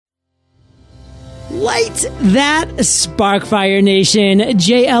Light that Sparkfire Nation.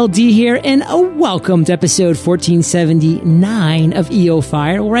 JLD here, and welcome to episode 1479 of EO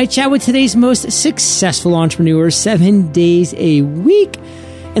Fire, where I chat with today's most successful entrepreneurs 7 days a week.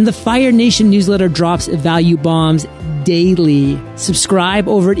 And the Fire Nation newsletter drops value bombs daily. Subscribe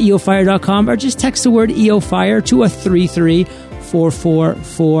over at eofire.com or just text the word EOFire to a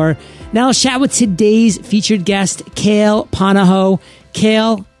 33444. Now I'll chat with today's featured guest, Kale Panoho.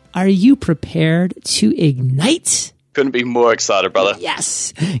 Kale, are you prepared to ignite? Couldn't be more excited, brother.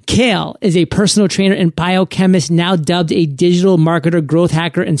 Yes. Kale is a personal trainer and biochemist, now dubbed a digital marketer, growth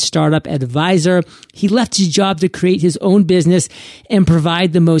hacker, and startup advisor. He left his job to create his own business and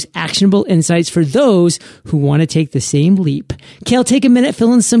provide the most actionable insights for those who want to take the same leap. Kale, take a minute,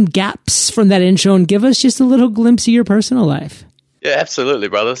 fill in some gaps from that intro, and give us just a little glimpse of your personal life. Yeah, absolutely,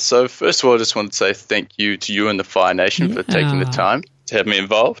 brother. So first of all, I just want to say thank you to you and the Fire Nation for taking the time to have me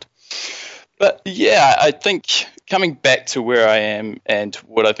involved. But yeah, I think coming back to where I am and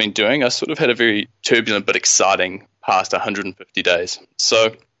what I've been doing, I sort of had a very turbulent but exciting past 150 days.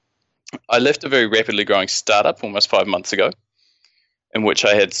 So I left a very rapidly growing startup almost 5 months ago, in which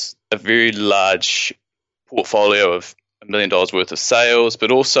I had a very large portfolio of $1 million worth of sales.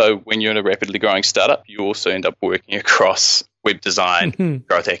 But also when you're in a rapidly growing startup, you also end up working across web design,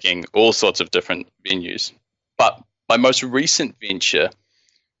 growth hacking, all sorts of different venues. But my most recent venture,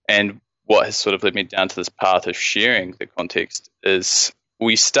 and what has sort of led me down to this path of sharing the context, is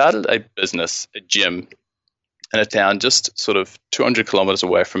we started a business, a gym, in a town just sort of 200 kilometers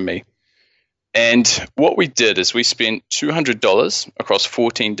away from me. And what we did is we spent $200 across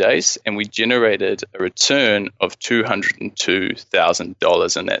 14 days, and we generated a return of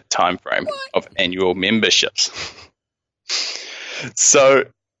 $202,000 in that time frame of annual memberships. So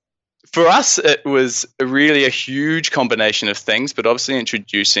for us, it was really a huge combination of things, but obviously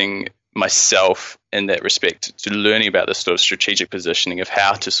introducing myself in that respect to learning about this sort of strategic positioning of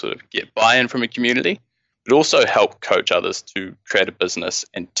how to sort of get buy-in from a community, but also help coach others to create a business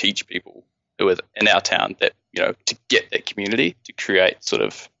and teach people who are in our town that, you know, to get that community, to create sort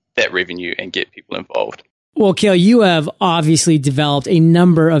of that revenue and get people involved. Well, Kale, you have obviously developed a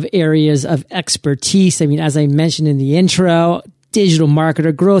number of areas of expertise. I mean, as I mentioned in the intro, digital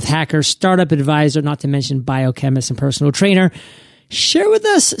marketer, growth hacker, startup advisor, not to mention biochemist and personal trainer. Share with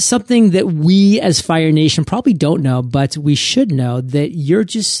us something that we as Fire Nation probably don't know, but we should know that you're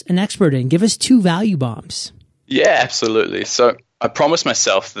just an expert in. Give us 2 value bombs. Yeah, absolutely. So I promised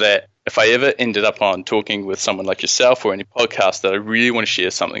myself that if I ever ended up on talking with someone like yourself or any podcast, that I really want to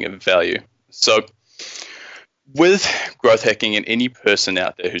share something of value. So with growth hacking and any person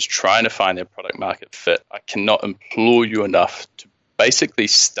out there who's trying to find their product market fit, I cannot implore you enough to basically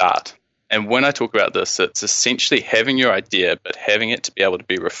start. And when I talk about this, it's essentially having your idea, but having it to be able to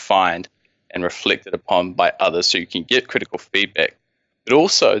be refined and reflected upon by others so you can get critical feedback, but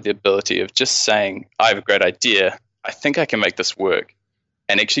also the ability of just saying, I have a great idea, I think I can make this work,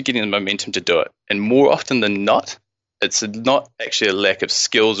 and actually getting the momentum to do it. And more often than not, it's not actually a lack of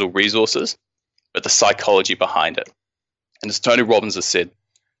skills or resources, but the psychology behind it. And as Tony Robbins has said,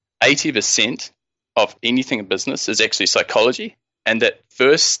 80% of anything in business is actually psychology. And that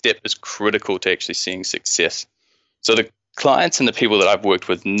first step is critical to actually seeing success. So the clients and the people that I've worked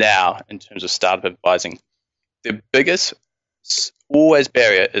with now in terms of startup advising, the biggest always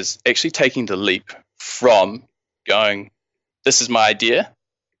barrier is actually taking the leap from going, this is my idea,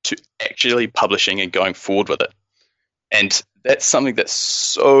 to actually publishing and going forward with it. And that's something that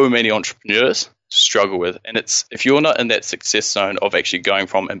so many entrepreneurs struggle with. And it's if you're not in that success zone of actually going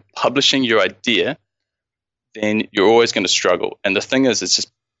from and publishing your idea, then you're always going to struggle. And the thing is, it's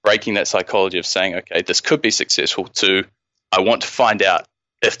just breaking that psychology of saying, okay, this could be successful, to I want to find out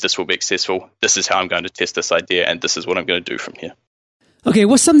if this will be successful. This is how I'm going to test this idea, and this is what I'm going to do from here. Okay,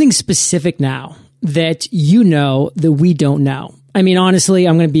 what's something specific now that you know that we don't know? I mean, honestly,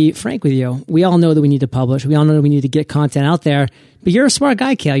 I'm going to be frank with you. We all know that we need to publish. We all know that we need to get content out there. But you're a smart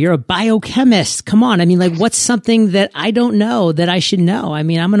guy, Kale. You're a biochemist. Come on. I mean, like, what's something that I don't know that I should know? I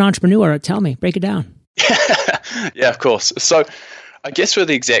mean, I'm an entrepreneur. Tell me. Break it down. Yeah, of course. So I guess for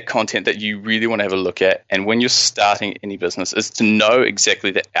the exact content that you really want to have a look at, and when you're starting any business, is to know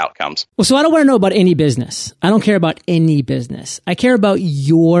exactly the outcomes. Well, so I don't want to know about any business. I don't care about any business. I care about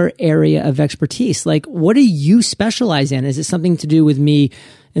your area of expertise. Like, what do you specialize in? Is it something to do with me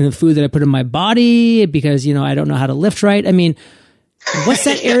and the food that I put in my body because, you know, I don't know how to lift right? I mean, what's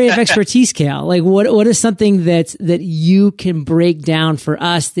that area of expertise, Kale? Like, what is something that you can break down for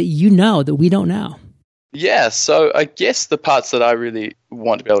us that you know that we don't know? Yeah, so I guess the parts that I really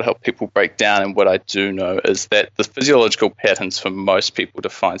want to be able to help people break down and what I do know is that the physiological patterns for most people to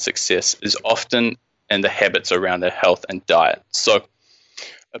find success is often in the habits around their health and diet. So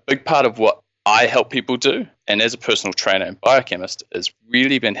a big part of what I help people do, and as a personal trainer and biochemist, is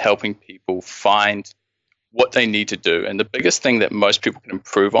really been helping people find what they need to do. And the biggest thing that most people can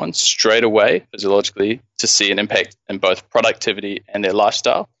improve on straight away physiologically to see an impact in both productivity and their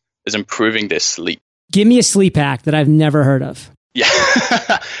lifestyle is improving their sleep. Give me a sleep hack that I've never heard of. Yeah.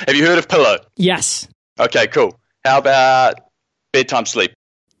 Have you heard of pillow? Yes. Okay, cool. How about bedtime sleep?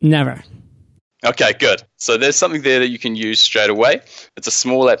 Never. Okay, good. So there's something there that you can use straight away. It's a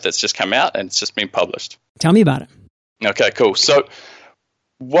small app that's just come out and it's just been published. Tell me about it. Okay, cool. So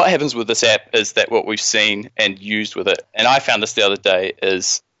what happens with this app is that what we've seen and used with it, and I found this the other day,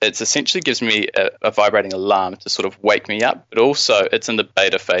 is it essentially gives me a vibrating alarm to sort of wake me up, but also it's in the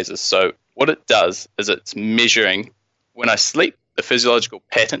beta phases. So what it does is it's measuring when I sleep the physiological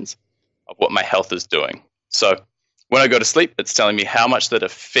patterns of what my health is doing. So when I go to sleep, it's telling me how much that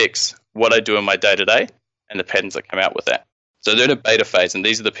affects what I do in my day-to-day and the patterns that come out with that. So they're in a beta phase, and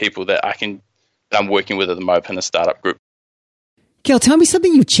these are the people that I'm working with at the moment in the startup group. Kale, tell me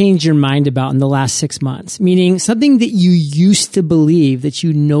something you've changed your mind about in the last 6 months, meaning something that you used to believe that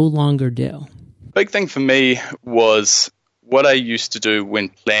you no longer do. Big thing for me was what I used to do when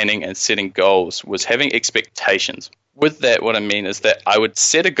planning and setting goals was having expectations. With that, what I mean is that I would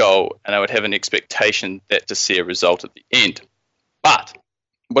set a goal and I would have an expectation that to see a result at the end. But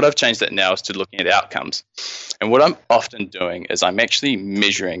what I've changed that now is to looking at outcomes. And what I'm often doing is I'm actually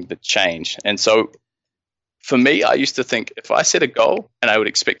measuring the change. And so for me, I used to think if I set a goal and I would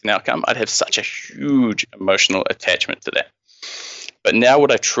expect an outcome, I'd have such a huge emotional attachment to that. But now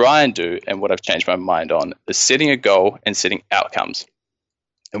what I try and do and what I've changed my mind on is setting a goal and setting outcomes.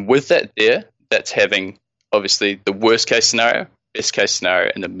 And with that there, that's having obviously the worst case scenario, best case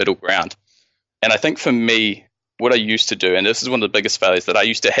scenario, and the middle ground. And I think for me, what I used to do, and this is one of the biggest failures that I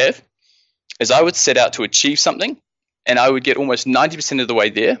used to have, is I would set out to achieve something and I would get almost 90% of the way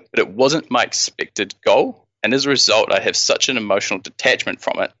there, but it wasn't my expected goal. And as a result, I'd have such an emotional detachment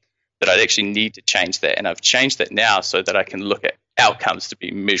from it that I'd actually need to change that. And I've changed that now so that I can look at outcomes to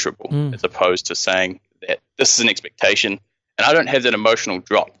be measurable as opposed to saying that this is an expectation and I don't have that emotional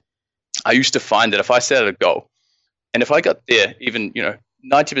drop. I used to find that if I set out a goal and if I got there even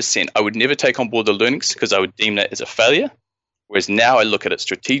 90%, I would never take on board the learnings because I would deem that as a failure. Whereas now I look at it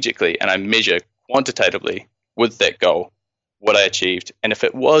strategically and I measure quantitatively with that goal what I achieved. And if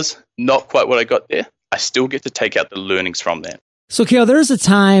it was not quite what I got there, I still get to take out the learnings from that. So, Kale, there was a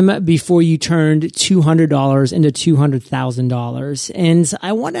time before you turned $200 into $200,000. And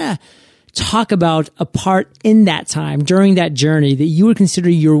I want to talk about a part in that time, during that journey, that you would consider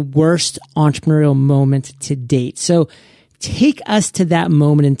your worst entrepreneurial moment to date. So take us to that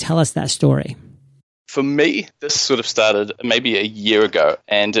moment and tell us that story. For me, this sort of started maybe a year ago.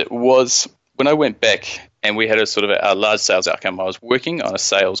 And it was when I went back and we had a sort of a large sales outcome. I was working on a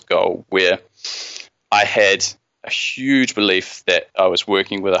sales goal where I had a huge belief that I was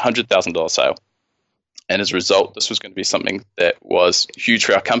working with a $100,000 sale. And as a result, this was going to be something that was huge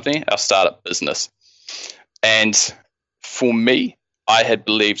for our company, our startup business. And for me, I had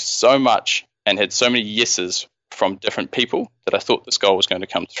believed so much and had so many yeses from different people that I thought this goal was going to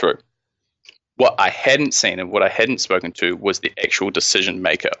come through. What I hadn't seen and what I hadn't spoken to was the actual decision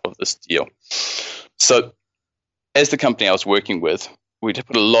maker of this deal. So as the company I was working with, we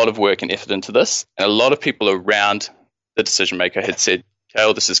put a lot of work and effort into this, and a lot of people around the decision maker had said,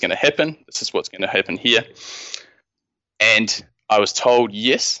 Kale, this is going to happen. This is what's going to happen here. And I was told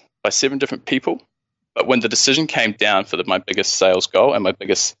yes by 7 different people. But when the decision came down for my biggest sales goal and my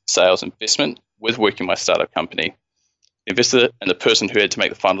biggest sales investment with working my startup company, the investor and the person who had to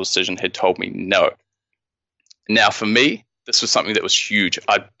make the final decision had told me no. Now, for me, this was something that was huge.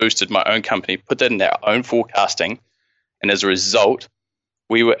 I boosted my own company, put that in our own forecasting, and as a result,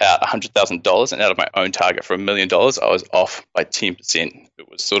 we were at $100,000, and out of my own target for $1 million, I was off by 10%. It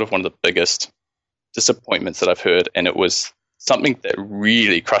was sort of one of the biggest disappointments that I've heard, and it was something that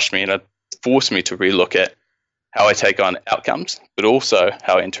really crushed me, and it forced me to relook at how I take on outcomes, but also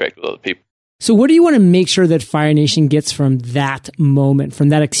how I interact with other people. So what do you want to make sure that Fire Nation gets from that moment, from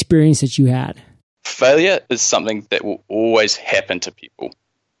that experience that you had? Failure is something that will always happen to people.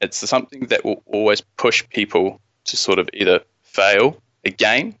 It's something that will always push people to sort of either fail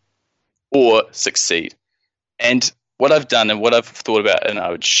again or succeed. And what I've done and what I've thought about and I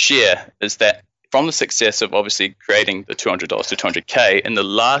would share is that from the success of obviously creating the $200 to $200K in the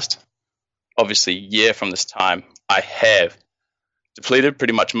last obviously year from this time, I have depleted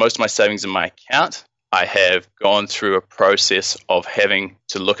pretty much most of my savings in my account. I have gone through a process of having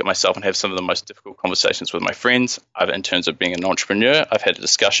to look at myself and have some of the most difficult conversations with my friends. In terms of being an entrepreneur, I've had a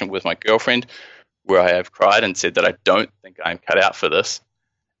discussion with my girlfriend where I have cried and said that I don't think I'm cut out for this.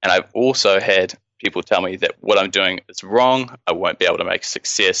 And I've also had people tell me that what I'm doing is wrong, I won't be able to make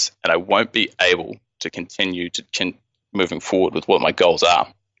success, and I won't be able to continue to moving forward with what my goals are.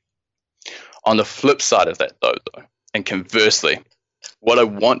 On the flip side of that, though, and conversely, what I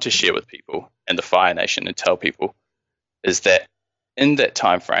want to share with people and the Fire Nation and tell people is that in that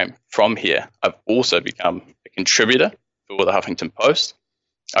time frame from here, I've also become a contributor for the Huffington Post.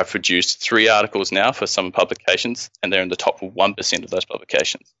 I've produced 3 articles now for some publications, and they're in the top 1% of those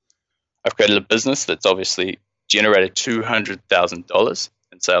publications. I've created a business that's obviously generated $200,000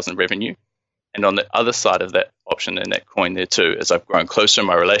 in sales and revenue. And on the other side of that option and that coin there too, is I've grown closer in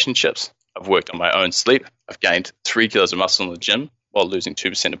my relationships. I've worked on my own sleep. I've gained 3 kilos of muscle in the gym while losing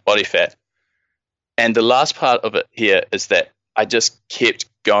 2% of body fat. And the last part of it here is that I just kept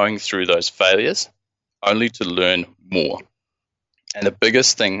going through those failures only to learn more. And the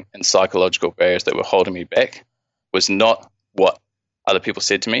biggest thing in psychological barriers that were holding me back was not what other people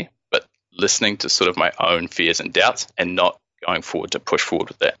said to me, but listening to sort of my own fears and doubts and not going forward to push forward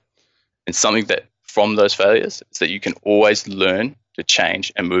with that. And something that from those failures is that you can always learn to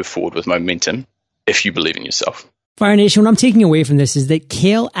change and move forward with momentum if you believe in yourself. Fire Nation, what I'm taking away from this is that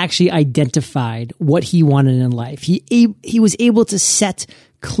Kale actually identified what he wanted in life. He was able to set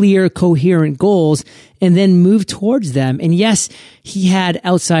clear, coherent goals and then move towards them. And yes, he had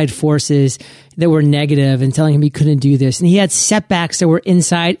outside forces that were negative and telling him he couldn't do this. And he had setbacks that were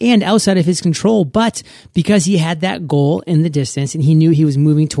inside and outside of his control. But because he had that goal in the distance and he knew he was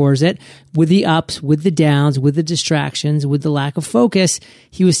moving towards it with the ups, with the downs, with the distractions, with the lack of focus,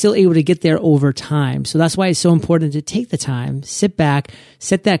 he was still able to get there over time. So that's why it's so important to take the time, sit back,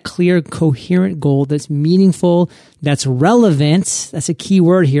 set that clear, coherent goal that's meaningful, that's relevant. That's a key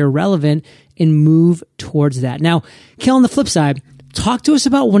word here, relevant, and move towards that. Now, Kale, on the flip side, talk to us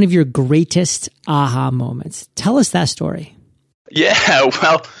about one of your greatest aha moments. Tell us that story. Yeah,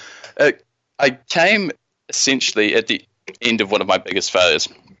 well, I came essentially at the end of one of my biggest failures.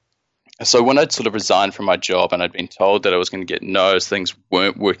 So when I'd sort of resigned from my job and I'd been told that I was going to get no's, things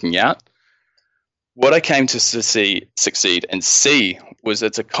weren't working out, what I came to succeed and see was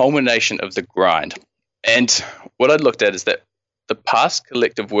it's a culmination of the grind. And what I looked at is that the past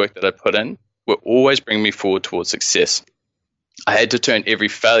collective work that I put in will always bring me forward towards success. I had to turn every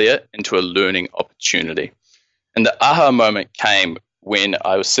failure into a learning opportunity. And the aha moment came when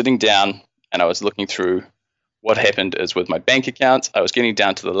I was sitting down and I was looking through what happened is with my bank accounts, I was getting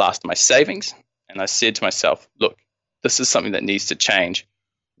down to the last of my savings. And I said to myself, look, this is something that needs to change.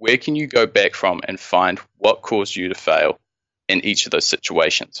 Where can you go back from and find what caused you to fail in each of those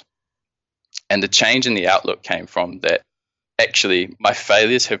situations? And the change in the outlook came from that actually my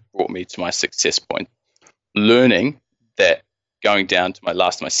failures have brought me to my success point. Learning that going down to my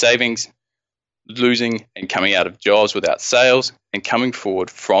last of my savings, losing and coming out of jobs without sales, and coming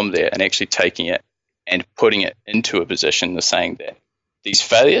forward from there and actually taking it and putting it into a position of saying that these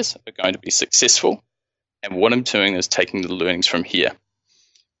failures are going to be successful, and what I'm doing is taking the learnings from here.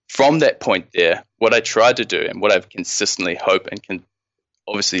 From that point there, what I tried to do and what I've consistently hoped and can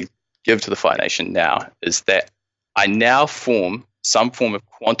obviously give to the Fire Nation now is that I now form some form of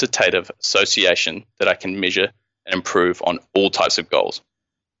quantitative association that I can measure and improve on all types of goals.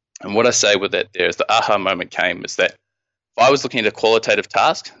 And what I say with that there is the aha moment came is that if I was looking at a qualitative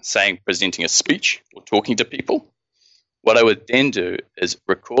task, saying presenting a speech or talking to people, what I would then do is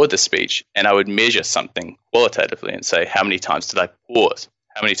record the speech and I would measure something qualitatively and say, how many times did I pause?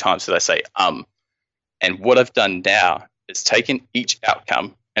 How many times did I say, And what I've done now is taken each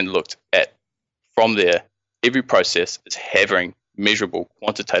outcome and looked at from there, every process is having measurable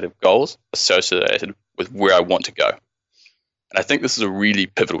quantitative goals associated with where I want to go. And I think this is a really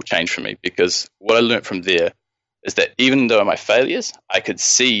pivotal change for me because what I learned from there is that even though my failures, I could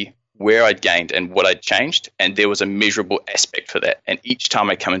see where I'd gained and what I'd changed, and there was a measurable aspect for that. And each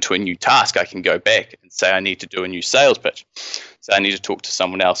time I come into a new task, I can go back and say I need to do a new sales pitch. So I need to talk to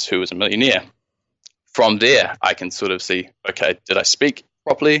someone else who is a millionaire. From there, I can sort of see, okay, did I speak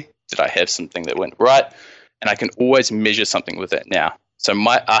properly? Did I have something that went right? And I can always measure something with that now. So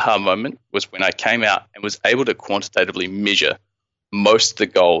my aha moment was when I came out and was able to quantitatively measure most of the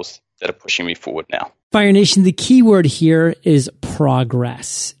goals that are pushing me forward now. Fire Nation, the key word here is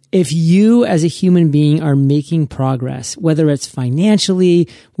progress. If you as a human being are making progress, whether it's financially,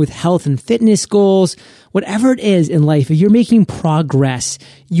 with health and fitness goals, whatever it is in life, if you're making progress,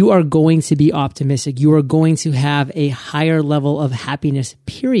 you are going to be optimistic. You are going to have a higher level of happiness,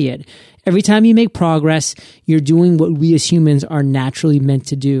 period. Every time you make progress, you're doing what we as humans are naturally meant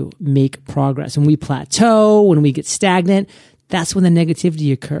to do, make progress. When we plateau, when we get stagnant, that's when the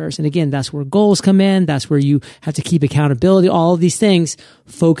negativity occurs. And again, that's where goals come in. That's where you have to keep accountability. All of these things,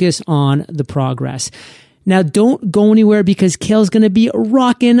 focus on the progress. Now, don't go anywhere because Kale's going to be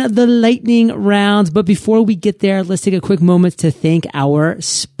rocking the lightning rounds. But before we get there, let's take a quick moment to thank our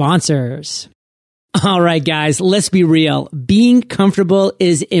sponsors. All right, guys, let's be real. Being comfortable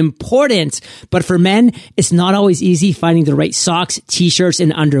is important, but for men, it's not always easy finding the right socks, t-shirts,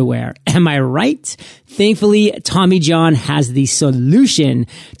 and underwear. Am I right? Thankfully, Tommy John has the solution.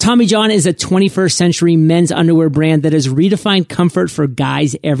 Tommy John is a 21st century men's underwear brand that has redefined comfort for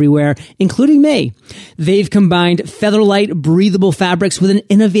guys everywhere, including me. They've combined feather-light, breathable fabrics with an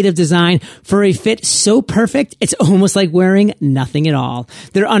innovative design for a fit so perfect, it's almost like wearing nothing at all.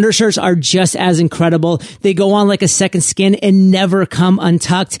 Their undershirts are just as incredible. They go on like a second skin and never come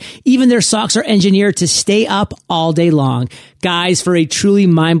untucked. Even their socks are engineered to stay up all day long. Guys, for a truly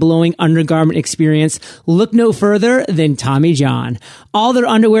mind-blowing undergarment experience, look no further than Tommy John. All their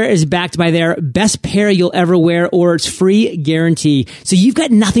underwear is backed by their best pair you'll ever wear or its free guarantee. So you've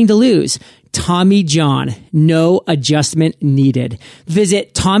got nothing to lose. Tommy John, no adjustment needed.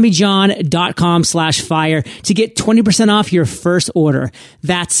 Visit TommyJohn.com/fire to get 20% off your first order.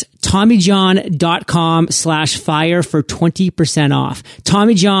 That's TommyJohn.com/fire for 20% off.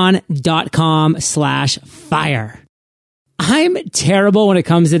 TommyJohn.com/fire. I'm terrible when it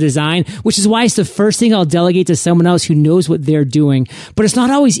comes to design, which is why it's the first thing I'll delegate to someone else who knows what they're doing. But it's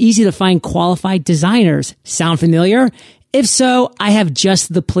not always easy to find qualified designers. Sound familiar? If so, I have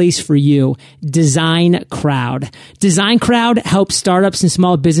just the place for you. Design Crowd. Design Crowd helps startups and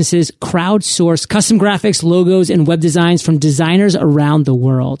small businesses crowdsource custom graphics, logos, and web designs from designers around the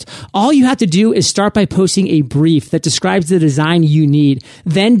world. All you have to do is start by posting a brief that describes the design you need.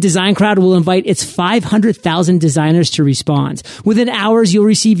 Then Design Crowd will invite its 500,000 designers to respond. Within hours, you'll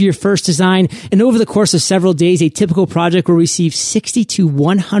receive your first design, and over the course of several days, a typical project will receive 60 to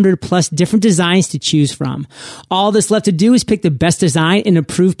 100 plus different designs to choose from. All that's left to do is pick the best design and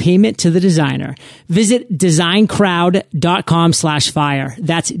approve payment to the designer. Visit designcrowd.com/fire.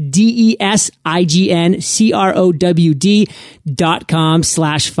 That's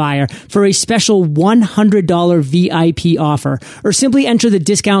DESIGNCROWD.com/fire for a special $100 VIP offer, or simply enter the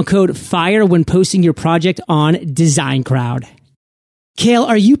discount code FIRE when posting your project on Design Crowd. Kale,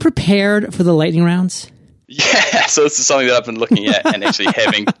 are you prepared for the lightning rounds? Yeah, so this is something that I've been looking at and actually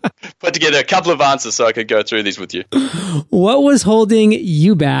having put together a couple of answers so I could go through these with you. What was holding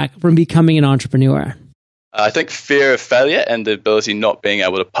you back from becoming an entrepreneur? I think fear of failure and the ability not being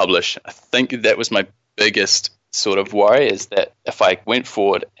able to publish. I think that was my biggest sort of worry, is that if I went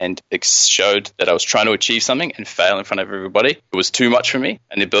forward and showed that I was trying to achieve something and fail in front of everybody, it was too much for me,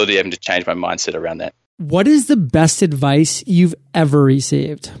 and the ability of having to change my mindset around that. What is the best advice you've ever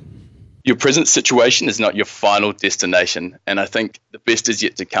received? Your present situation is not your final destination. And I think the best is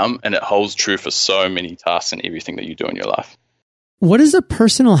yet to come. And it holds true for so many tasks and everything that you do in your life. What is a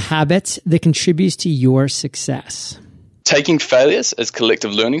personal habit that contributes to your success? Taking failures as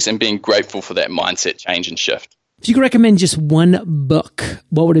collective learnings and being grateful for that mindset change and shift. If you could recommend just one book,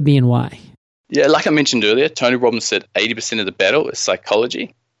 what would it be and why? Yeah, like I mentioned earlier, Tony Robbins said 80% of the battle is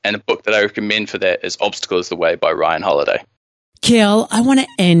psychology. And a book that I recommend for that is Obstacle is the Way by Ryan Holiday. Kale, I want to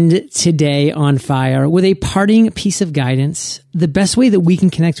end today on fire with a parting piece of guidance, the best way that we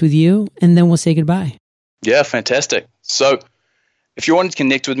can connect with you, and then we'll say goodbye. Yeah, fantastic. So if you want to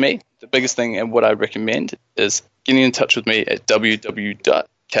connect with me, the biggest thing and what I recommend is getting in touch with me at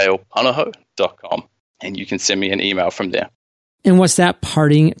www.kalepanoho.com, and you can send me an email from there. And what's that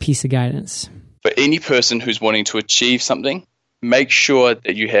parting piece of guidance? For any person who's wanting to achieve something, make sure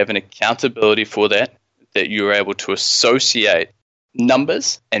that you have an accountability for that you're able to associate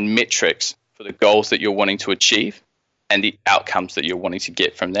numbers and metrics for the goals that you're wanting to achieve and the outcomes that you're wanting to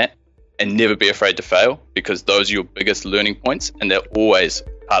get from that, and never be afraid to fail, because those are your biggest learning points and they're always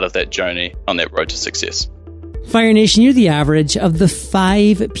part of that journey on that road to success. Fire Nation, you're the average of the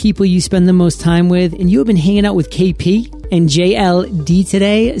 5 people you spend the most time with, and you have been hanging out with KP and JLD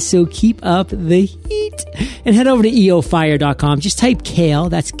today, so keep up the heat. And head over to eofire.com. Just type Kale,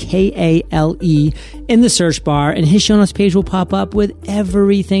 that's Kale, in the search bar, and his show notes page will pop up with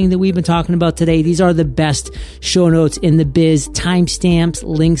everything that we've been talking about today. These are the best show notes in the biz, timestamps,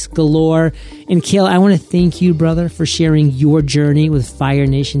 links galore. And Kale, I want to thank you, brother, for sharing your journey with Fire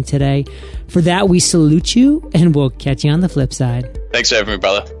Nation today. For that, we salute you, and we'll catch you on the flip side. Thanks for having me,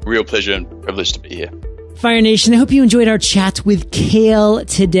 brother. Real pleasure and privilege to be here. Fire Nation, I hope you enjoyed our chat with Kale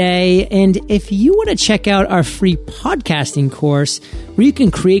today. And if you want to check out our free podcasting course where you can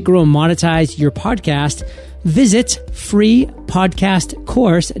create, grow, and monetize your podcast, visit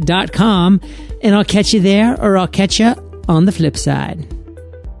freepodcastcourse.com, and I'll catch you there, or I'll catch you on the flip side.